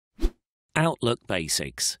Outlook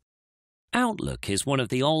Basics. Outlook is one of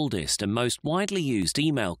the oldest and most widely used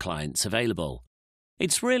email clients available.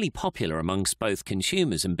 It's really popular amongst both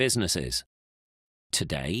consumers and businesses.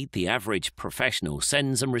 Today, the average professional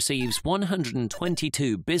sends and receives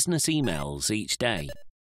 122 business emails each day.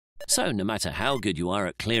 So no matter how good you are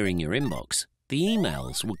at clearing your inbox, the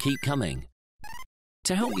emails will keep coming.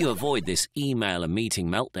 To help you avoid this email and meeting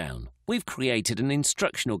meltdown, we've created an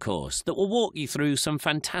instructional course that will walk you through some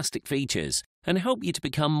fantastic features and help you to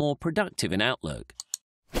become more productive in Outlook.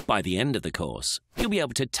 By the end of the course, you'll be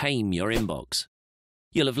able to tame your inbox.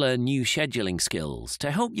 You'll have learned new scheduling skills to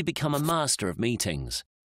help you become a master of meetings.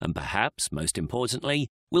 And perhaps, most importantly,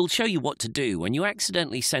 we'll show you what to do when you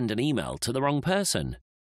accidentally send an email to the wrong person.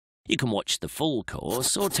 You can watch the full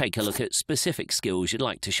course or take a look at specific skills you'd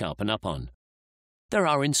like to sharpen up on. There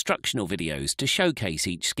are instructional videos to showcase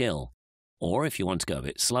each skill. Or if you want to go a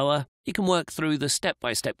bit slower, you can work through the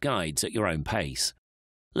step-by-step guides at your own pace.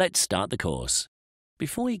 Let's start the course.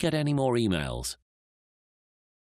 Before you get any more emails,